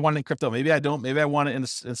don't. Maybe I want it in crypto. Maybe I don't. Maybe I want it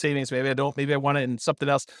in savings. Maybe I don't. Maybe I want it in something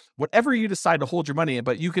else. Whatever you decide to hold your money in,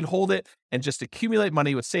 but you can hold it and just accumulate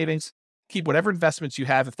money with savings, keep whatever investments you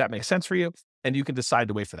have, if that makes sense for you, and you can decide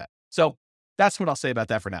to wait for that. So that's what I'll say about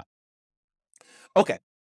that for now. Okay.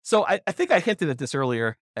 So I think I hinted at this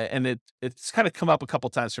earlier, and it's kind of come up a couple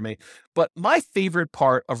times for me, but my favorite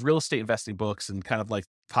part of real estate investing books and kind of like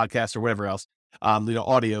podcasts or whatever else,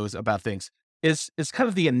 audios about things is kind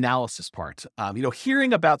of the analysis part.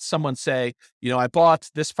 Hearing about someone say, I bought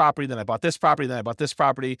this property, then I bought this property, then I bought this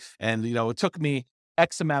property. And, it took me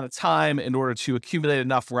X amount of time in order to accumulate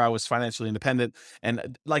enough where I was financially independent.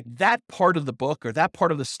 And like that part of the book or that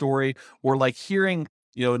part of the story, or like hearing,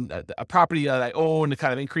 a property that I own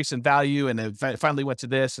kind of increase in value and it finally went to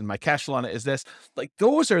this and my cash flow on it is this, like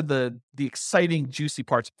those are the exciting, juicy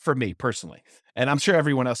parts for me personally. And I'm sure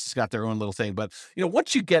everyone else has got their own little thing, but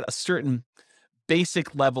once you get a certain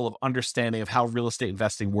basic level of understanding of how real estate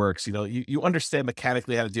investing works, you understand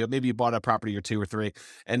mechanically how to do it. Maybe you bought a property or two or three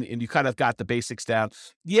and you kind of got the basics down.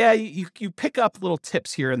 Yeah, you pick up little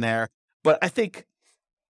tips here and there, but I think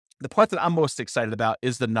the part that I'm most excited about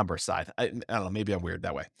is the number side. I don't know, maybe I'm weird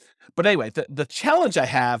that way. But anyway, the challenge I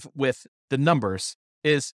have with the numbers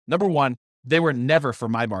is, number one, they were never for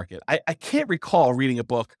my market. I can't recall reading a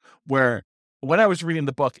book where when I was reading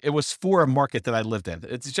the book, it was for a market that I lived in.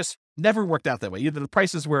 It's just never worked out that way. Either the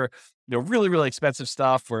prices were, really, really expensive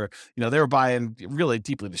stuff, or, they were buying really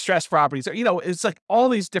deeply distressed properties, or, it's like all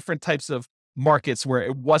these different types of markets where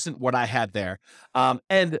it wasn't what I had there.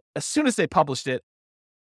 And as soon as they published it,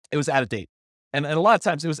 it was out of date. And a lot of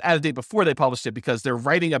times it was out of date before they published it because they're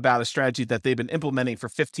writing about a strategy that they've been implementing for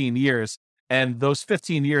 15 years. And those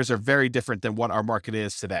 15 years are very different than what our market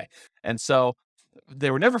is today. And so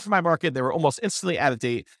they were never for my market. They were almost instantly out of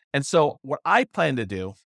date. And so what I plan to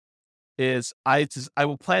do is I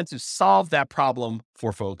will plan to solve that problem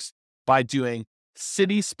for folks by doing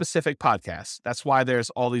city-specific podcasts. That's why there's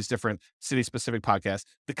all these different city-specific podcasts.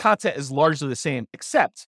 The content is largely the same,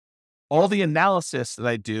 except all the analysis that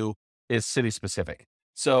I do is city-specific.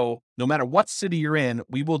 So no matter what city you're in,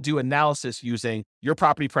 we will do analysis using your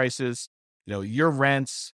property prices, your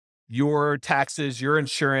rents, your taxes, your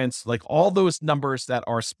insurance, like all those numbers that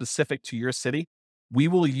are specific to your city. We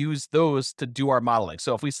will use those to do our modeling.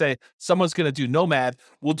 So if we say someone's going to do Nomad,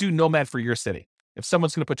 we'll do Nomad for your city. If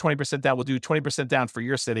someone's going to put 20% down, we'll do 20% down for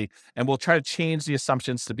your city, and we'll try to change the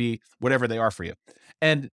assumptions to be whatever they are for you.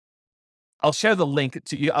 And I'll share the link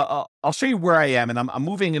to you. I'll show you where I am, and I'm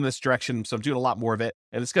moving in this direction. So I'm doing a lot more of it,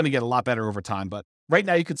 and it's going to get a lot better over time. But right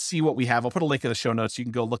now you can see what we have. I'll put a link in the show notes. You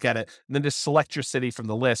can go look at it and then just select your city from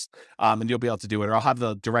the list, and you'll be able to do it. Or I'll have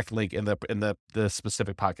the direct link in the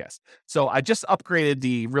specific podcast. So I just upgraded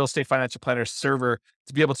the Real Estate Financial Planner server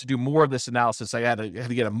to be able to do more of this analysis. I had to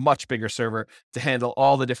get a much bigger server to handle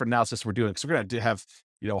all the different analysis we're doing. So we're going to have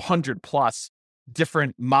 100 plus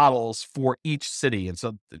different models for each city. And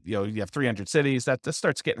so, you have 300 cities that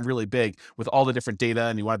starts getting really big with all the different data,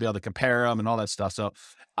 and you want to be able to compare them and all that stuff. So,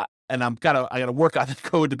 I got to work on the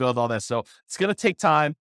code to build all that. So it's going to take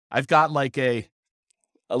time. I've got like a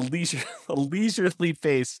leisurely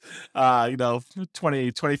pace,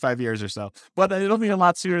 20, 25 years or so, but it'll be a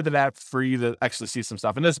lot sooner than that for you to actually see some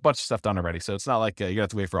stuff. And there's a bunch of stuff done already. So it's not like you have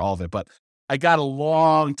to wait for all of it, but I got a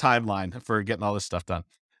long timeline for getting all this stuff done.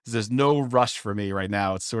 There's no rush for me right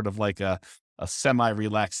now. It's sort of like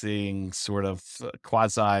semi-relaxing sort of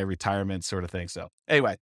quasi-retirement sort of thing. So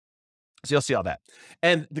anyway, so you'll see all that.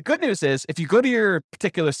 And the good news is if you go to your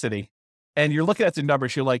particular city and you're looking at the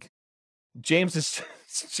numbers, you're like, James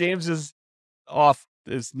is off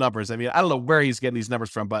his numbers. I mean, I don't know where he's getting these numbers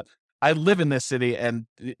from, but I live in this city and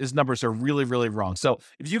his numbers are really, really wrong. So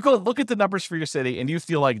if you go look at the numbers for your city and you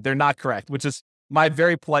feel like they're not correct, which is my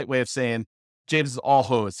very polite way of saying James is all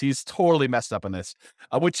hose. He's totally messed up on this,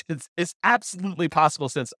 which is absolutely possible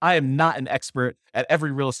since I am not an expert at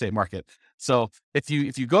every real estate market. So if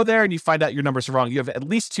you go there and you find out your numbers are wrong, you have at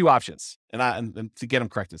least two options and to get them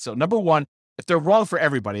corrected. So number one, if they're wrong for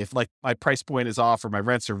everybody, if like my price point is off or my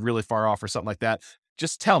rents are really far off or something like that,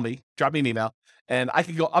 just tell me, drop me an email, and I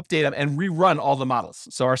can go update them and rerun all the models.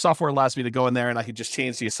 So our software allows me to go in there and I can just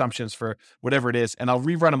change the assumptions for whatever it is, and I'll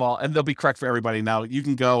rerun them all and they'll be correct for everybody. Now you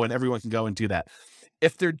can go and everyone can go and do that.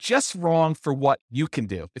 If they're just wrong for what you can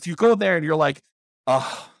do, if you go there and you're like,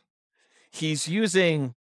 oh, he's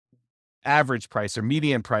using average price or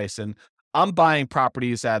median price and I'm buying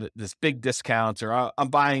properties at this big discount, or I'm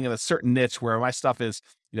buying in a certain niche where my stuff is,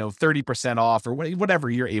 30% off or whatever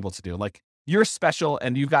you're able to do. Like you're special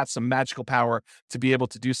and you've got some magical power to be able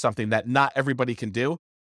to do something that not everybody can do.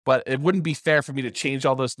 But it wouldn't be fair for me to change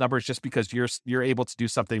all those numbers just because you're able to do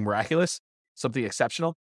something miraculous, something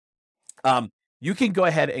exceptional. You can go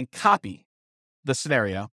ahead and copy the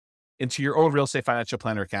scenario into your own real estate financial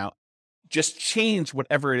planner account. Just change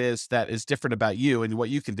whatever it is that is different about you and what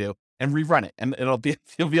you can do and rerun it. And you'll be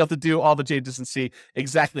able to do all the changes and see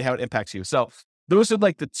exactly how it impacts you. So those are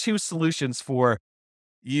like the two solutions for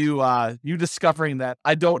you discovering that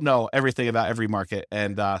I don't know everything about every market,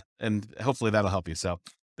 and hopefully that'll help you. So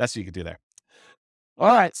that's what you can do there. All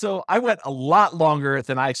right. So I went a lot longer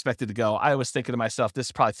than I expected to go. I was thinking to myself, this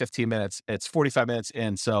is probably 15 minutes. It's 45 minutes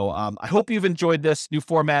in. So I hope you've enjoyed this new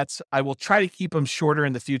formats. I will try to keep them shorter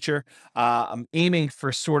in the future. I'm aiming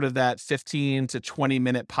for sort of that 15 to 20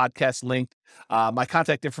 minute podcast length. My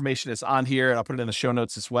contact information is on here and I'll put it in the show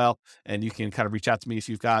notes as well. And you can kind of reach out to me if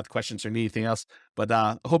you've got questions or need anything else. But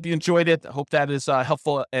I hope you enjoyed it. I hope that is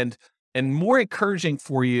helpful and more encouraging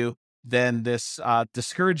for you than this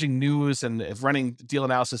discouraging news and running deal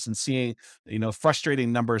analysis and seeing,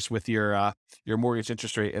 frustrating numbers with your mortgage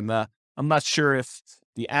interest rate. And I'm not sure if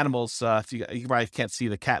the animals, if you probably can't see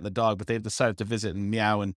the cat and the dog, but they've decided to visit and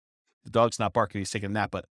meow, and the dog's not barking, he's taking a nap,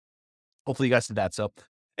 but hopefully you guys did that. So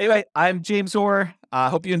anyway, I'm James Orr.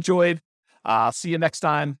 Hope you enjoyed. I'll see you next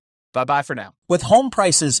time. Bye-bye for now. With home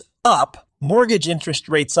prices up, mortgage interest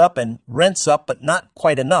rates up, and rents up, but not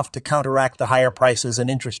quite enough to counteract the higher prices and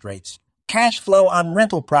interest rates, cash flow on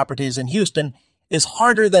rental properties in Houston is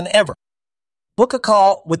harder than ever. Book a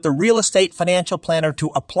call with the Real Estate Financial Planner to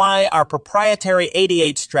apply our proprietary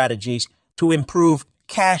 88 strategies to improve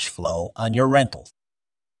cash flow on your rentals.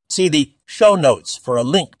 See the show notes for a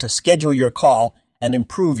link to schedule your call and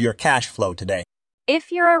improve your cash flow today.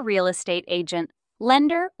 If you're a real estate agent,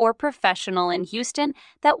 lender, or professional in Houston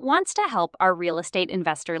that wants to help our real estate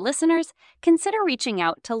investor listeners, consider reaching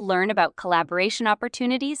out to learn about collaboration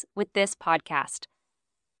opportunities with this podcast.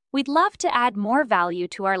 We'd love to add more value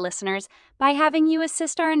to our listeners by having you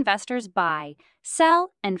assist our investors buy,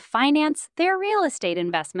 sell, and finance their real estate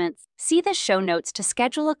investments. See the show notes to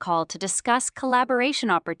schedule a call to discuss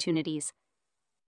collaboration opportunities.